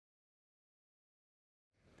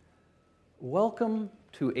Welcome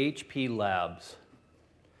to HP Labs,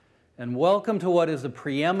 and welcome to what is the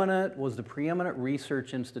preeminent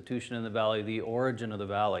research institution in the Valley, the origin of the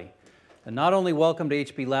Valley. And not only welcome to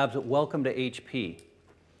HP Labs, but welcome to HP,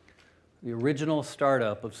 the original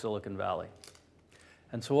startup of Silicon Valley.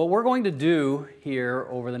 And so what we're going to do here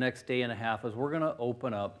over the next day and a half is we're going to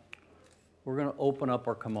open up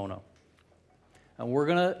our kimono. And we're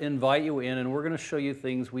going to invite you in, and we're going to show you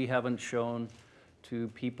things we haven't shown to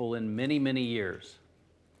people in many, many years.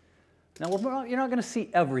 Now, you're not going to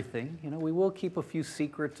see everything. You know, we will keep a few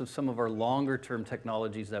secrets of some of our longer-term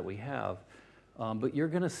technologies that we have, but you're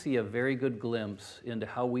going to see a very good glimpse into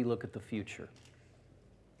how we look at the future.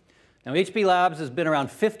 Now, HP Labs has been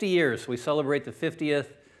around 50 years. We celebrate the 50th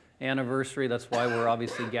anniversary. That's why we're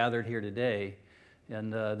obviously gathered here today.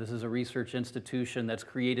 And this is a research institution that's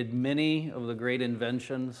created many of the great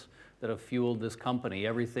inventions that have fueled this company.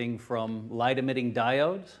 Everything from light-emitting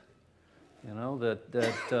diodes, you know,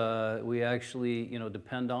 that we actually, you know,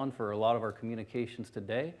 depend on for a lot of our communications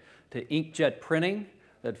today, to inkjet printing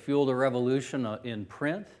that fueled a revolution in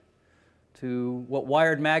print, to what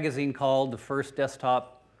Wired magazine called the first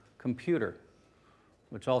desktop computer,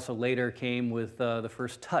 which also later came with the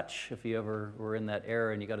first touch, if you ever were in that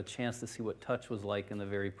era and you got a chance to see what touch was like in the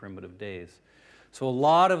very primitive days. So a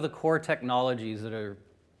lot of the core technologies that are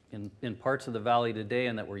in parts of the Valley today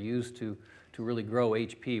and that were used to really grow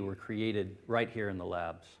HP were created right here in the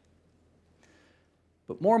labs.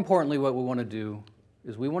 But more importantly, what we want to do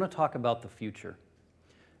is we want to talk about the future.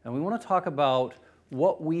 And we want to talk about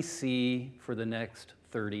what we see for the next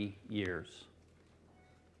 30 years.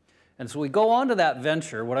 And so we go on to that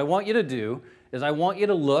venture. What I want you to do is I want you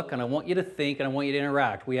to look, and I want you to think, and I want you to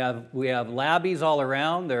interact. We have labbies all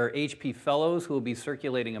around. There are HP fellows who will be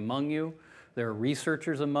circulating among you. There are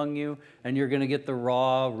researchers among you, and you're going to get the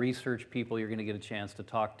raw research people you're going to get a chance to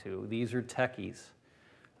talk to. These are techies.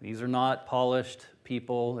 These are not polished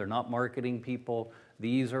people. They're not marketing people.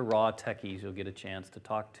 These are raw techies you'll get a chance to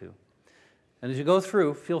talk to. And as you go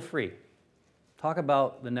through, feel free. Talk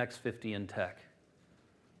about the next 50 in tech.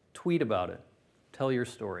 Tweet about it. Tell your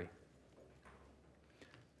story.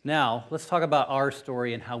 Now, let's talk about our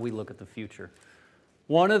story and how we look at the future.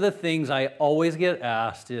 One of the things I always get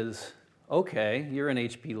asked is, okay, you're in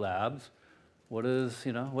HP Labs.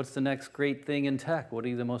 What's the next great thing in tech? What are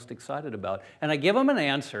you the most excited about? And I give them an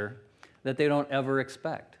answer that they don't ever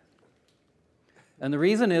expect. And the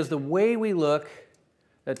reason is the way we look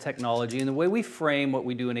at technology and the way we frame what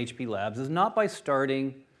we do in HP Labs is not by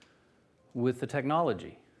starting with the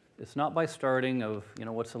technology. It's not by starting of,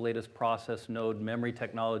 what's the latest process node, memory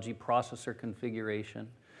technology, processor configuration.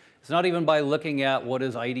 It's not even by looking at what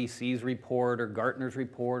is IDC's report or Gartner's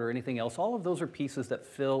report or anything else. All of those are pieces that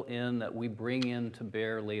fill in, that we bring in to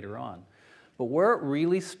bear later on. But where it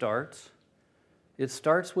really starts, it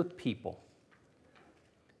starts with people.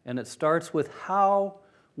 And it starts with how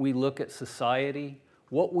we look at society,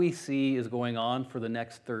 what we see is going on for the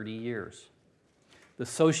next 30 years. The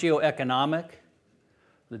socioeconomic,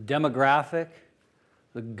 the demographic,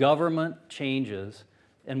 the government changes,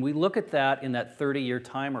 and we look at that in that 30-year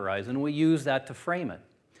time horizon, and we use that to frame it.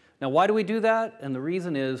 Now, why do we do that? And the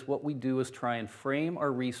reason is what we do is try and frame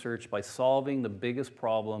our research by solving the biggest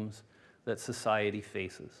problems that society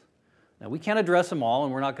faces. Now, we can't address them all,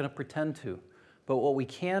 and we're not going to pretend to. But what we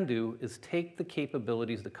can do is take the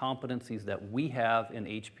capabilities, the competencies that we have in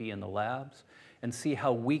HP and the labs, and see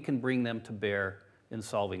how we can bring them to bear in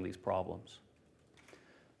solving these problems.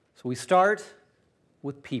 So we start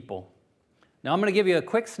with people. Now I'm going to give you a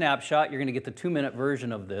quick snapshot. You're going to get the 2-minute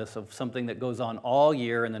version of this, of something that goes on all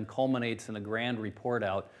year and then culminates in a grand report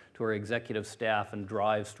out to our executive staff and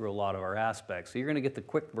drives through a lot of our aspects. So you're going to get the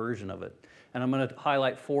quick version of it. And I'm going to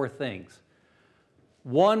highlight 4 things.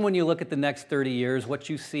 One, when you look at the next 30 years, what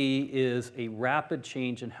you see is a rapid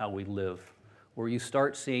change in how we live, where you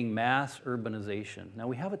start seeing mass urbanization. Now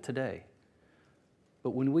we have it today.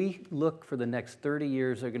 But when we look for the next 30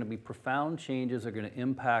 years, there are going to be profound changes that are going to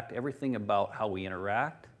impact everything about how we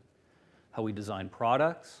interact, how we design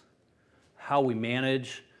products, how we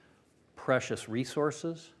manage precious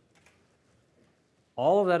resources.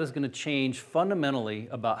 All of that is going to change fundamentally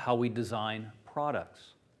about how we design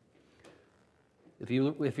products. If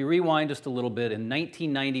you rewind just a little bit, in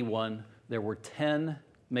 1991, there were 10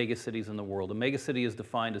 megacities in the world. A megacity is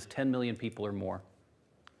defined as 10 million people or more.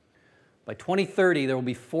 By 2030, there will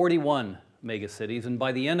be 41 megacities, and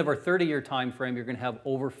by the end of our 30-year time frame, you're going to have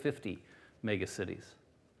over 50 megacities.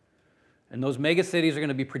 And those megacities are going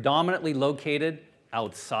to be predominantly located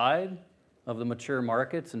outside of the mature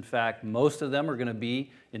markets. In fact, most of them are going to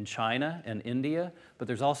be in China and India, but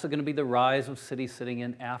there's also going to be the rise of cities sitting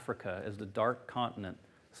in Africa as the dark continent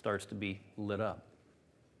starts to be lit up.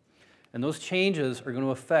 And those changes are going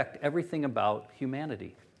to affect everything about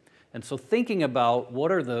humanity. And so thinking about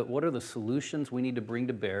what are the solutions we need to bring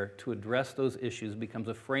to bear to address those issues becomes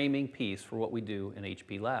a framing piece for what we do in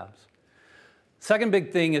HP Labs. Second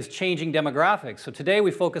big thing is changing demographics. So today we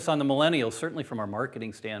focus on the millennials, certainly from our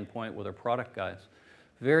marketing standpoint with our product guys.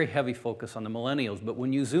 Very heavy focus on the millennials. But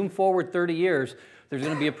when you zoom forward 30 years, there's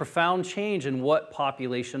going to be a profound change in what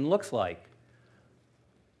population looks like.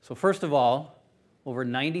 So first of all, over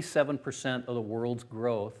 97% of the world's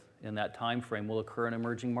growth in that time frame will occur in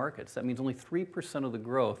emerging markets. That means only 3% of the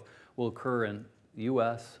growth will occur in the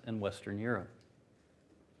US and Western Europe.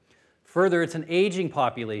 Further, it's an aging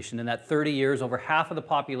population. In that 30 years, over half of the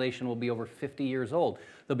population will be over 50 years old.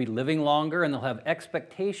 They'll be living longer, and they'll have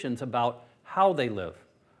expectations about how they live,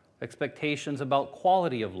 expectations about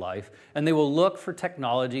quality of life, and they will look for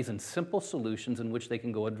technologies and simple solutions in which they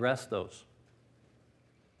can go address those.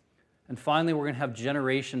 And finally, we're going to have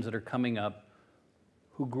generations that are coming up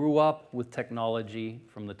who grew up with technology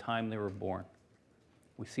from the time they were born.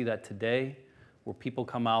 We see that today, where people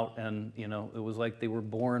come out and, it was like they were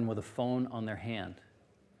born with a phone on their hand.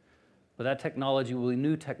 But that technology will be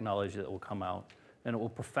new technology that will come out, and it will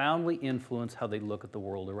profoundly influence how they look at the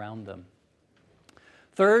world around them.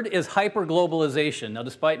 Third is hyperglobalization. Now,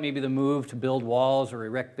 despite maybe the move to build walls or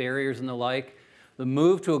erect barriers and the like, the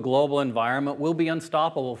move to a global environment will be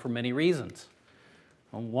unstoppable for many reasons.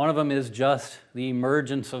 One of them is just the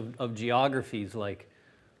emergence of geographies like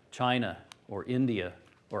China or India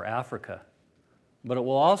or Africa. But it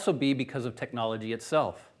will also be because of technology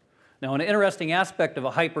itself. Now, an interesting aspect of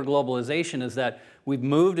a hyperglobalization is that we've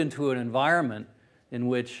moved into an environment in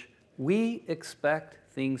which we expect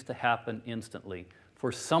things to happen instantly.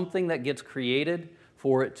 For something that gets created,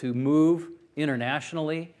 for it to move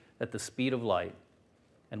internationally at the speed of light.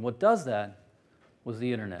 And what does that was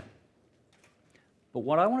the internet. But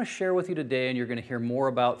what I want to share with you today, and you're going to hear more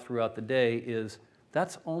about throughout the day, is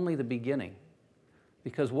that's only the beginning.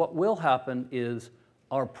 Because what will happen is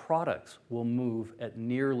our products will move at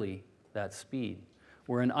nearly that speed,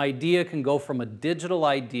 where an idea can go from a digital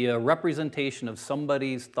idea, a representation of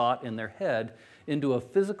somebody's thought in their head, into a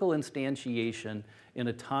physical instantiation in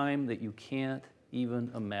a time that you can't even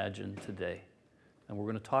imagine today. And we're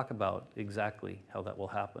going to talk about exactly how that will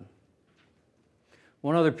happen.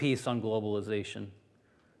 One other piece on globalization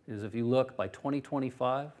is if you look by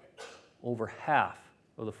 2025, over half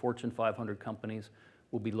of the Fortune 500 companies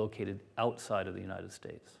will be located outside of the United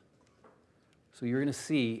States. So you're going to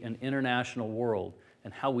see an international world,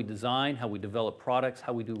 and how we design, how we develop products,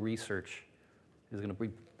 how we do research is going to be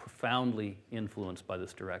profoundly influenced by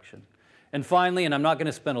this direction. And finally, and I'm not going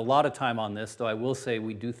to spend a lot of time on this, though I will say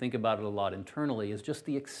we do think about it a lot internally, is just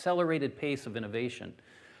the accelerated pace of innovation,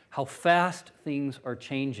 how fast things are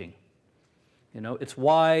changing. It's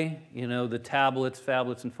why, the tablets,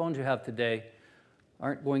 phablets, and phones you have today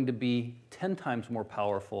aren't going to be 10 times more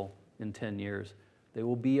powerful in 10 years. They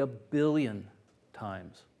will be 1 billion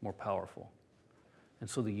times more powerful. And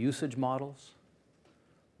so the usage models,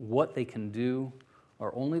 what they can do,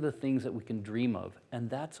 are only the things that we can dream of, and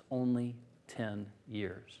that's only 10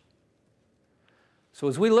 years. So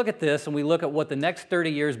as we look at this and we look at what the next 30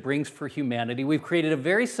 years brings for humanity, we've created a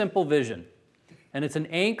very simple vision. And it's an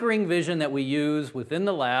anchoring vision that we use within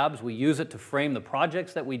the labs. We use it to frame the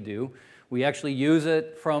projects that we do. We actually use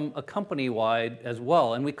it from a company-wide as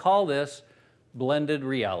well. And we call this blended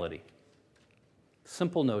reality.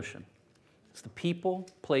 Simple notion. It's the people,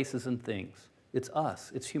 places, and things. It's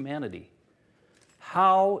us. It's humanity.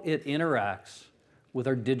 How it interacts with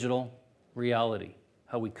our digital reality.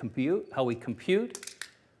 How we compute, how we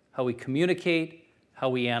communicate, how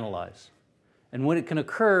we analyze. And when it can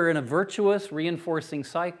occur in a virtuous reinforcing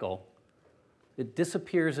cycle, it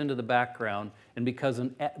disappears into the background and becomes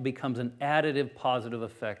an additive positive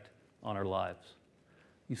effect on our lives.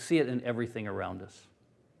 You see it in everything around us.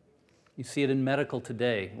 You see it in medical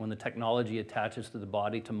today when the technology attaches to the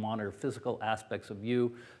body to monitor physical aspects of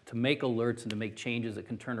you, to make alerts and to make changes that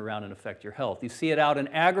can turn around and affect your health. You see it out in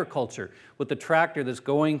agriculture with the tractor that's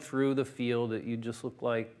going through the field that you just look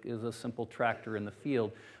like is a simple tractor in the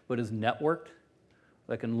field, but is networked,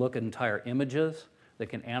 that can look at entire images, that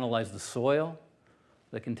can analyze the soil,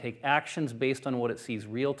 that can take actions based on what it sees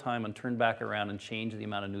real time and turn back around and change the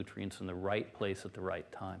amount of nutrients in the right place at the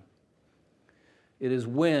right time. It is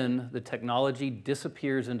when the technology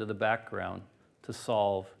disappears into the background to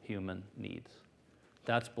solve human needs.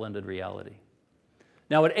 That's blended reality.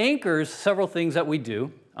 Now it anchors several things that we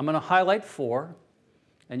do. I'm going to highlight 4,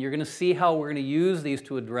 and you're going to see how we're going to use these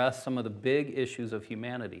to address some of the big issues of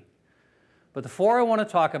humanity. But the 4 I want to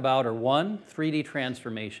talk about are 1, 3D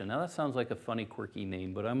transformation. Now that sounds like a funny, quirky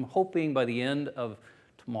name, but I'm hoping by the end of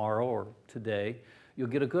tomorrow or today, you'll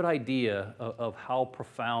get a good idea of how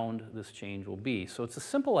profound this change will be. So it's a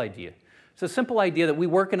simple idea. It's a simple idea that we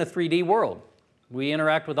work in a 3D world. We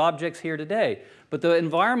interact with objects here today, but the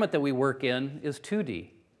environment that we work in is 2D.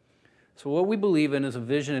 So what we believe in is a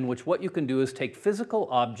vision in which what you can do is take physical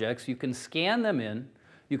objects, you can scan them in,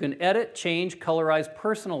 you can edit, change, colorize,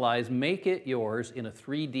 personalize, make it yours in a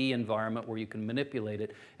 3D environment where you can manipulate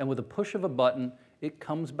it, and with a push of a button, it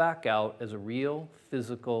comes back out as a real,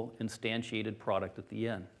 physical, instantiated product at the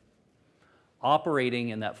end, operating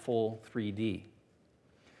in that full 3D.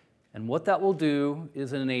 And what that will do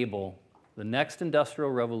is enable the next industrial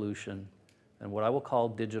revolution and what I will call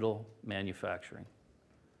digital manufacturing.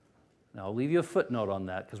 Now, I'll leave you a footnote on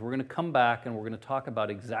that because we're going to come back and we're going to talk about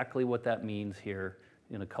exactly what that means here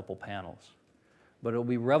in a couple panels. But it will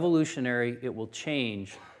be revolutionary. It will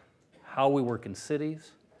change how we work in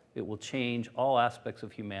cities. It will change all aspects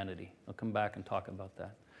of humanity. I'll come back and talk about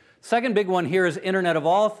that. Second big one here is Internet of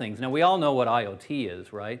All Things. Now, we all know what IoT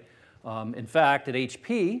is, right? In fact, at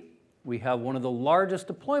HP, we have one of the largest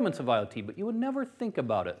deployments of IoT, but you would never think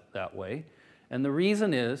about it that way. And the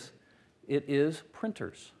reason is, it is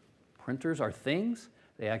printers. Printers are things.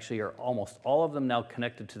 They actually are almost all of them now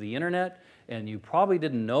connected to the internet. And you probably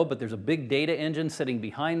didn't know, but there's a big data engine sitting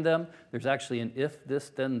behind them. There's actually an if this,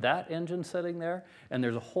 then that engine sitting there. And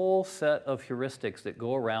there's a whole set of heuristics that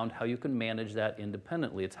go around how you can manage that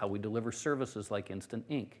independently. It's how we deliver services like Instant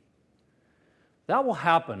Ink. That will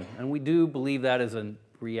happen, and we do believe that is a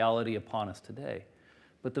reality upon us today.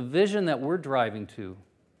 But the vision that we're driving to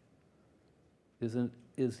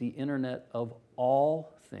is the internet of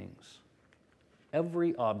all things.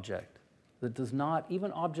 Every object that does not,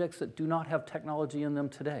 even objects that do not have technology in them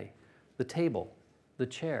today. The table, the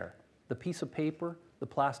chair, the piece of paper, the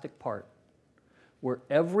plastic part. Where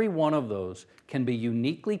every one of those can be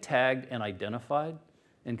uniquely tagged and identified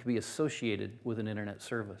and can be associated with an internet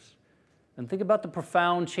service. And think about the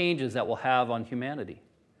profound changes that will have on humanity.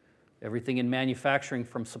 Everything in manufacturing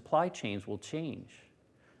from supply chains will change.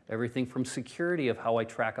 Everything from security of how I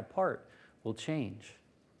track a part will change.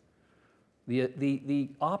 The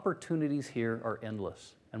opportunities here are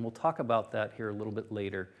endless, and we'll talk about that here a little bit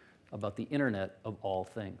later, about the internet of all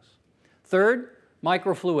things. Third,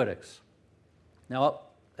 microfluidics. Now,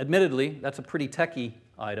 admittedly, that's a pretty techie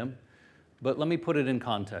item, but let me put it in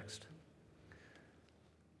context.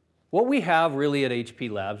 What we have really at HP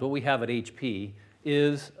Labs, what we have at HP,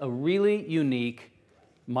 is a really unique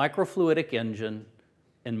microfluidic engine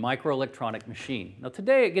and microelectronic machine. Now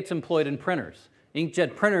today it gets employed in printers.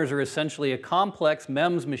 Inkjet printers are essentially a complex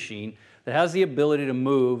MEMS machine that has the ability to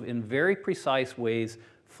move in very precise ways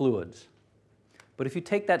fluids. But if you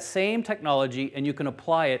take that same technology and you can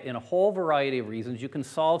apply it in a whole variety of reasons, you can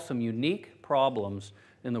solve some unique problems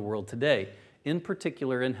in the world today, in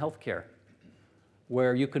particular in healthcare,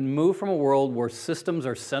 where you can move from a world where systems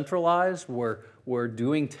are centralized, where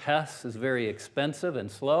doing tests is very expensive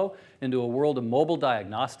and slow, into a world of mobile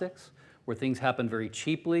diagnostics, where things happen very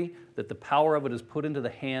cheaply, that the power of it is put into the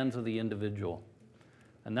hands of the individual.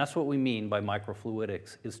 And that's what we mean by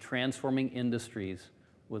microfluidics, is transforming industries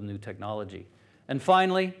with new technology. And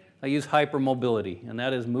finally, I use hypermobility, and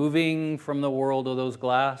that is moving from the world of those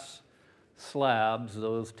glass slabs,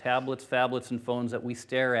 those tablets, phablets, and phones that we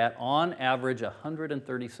stare at on average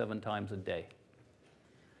 137 times a day,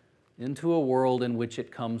 into a world in which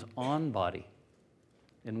it comes on body,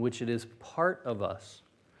 in which it is part of us.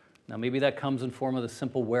 Now maybe that comes in form of the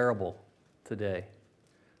simple wearable today,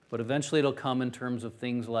 but eventually it'll come in terms of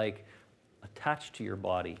things like attached to your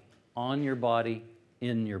body, on your body,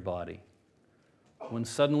 in your body. When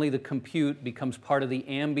suddenly the compute becomes part of the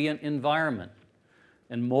ambient environment,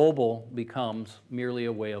 and mobile becomes merely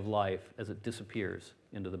a way of life as it disappears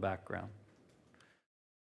into the background.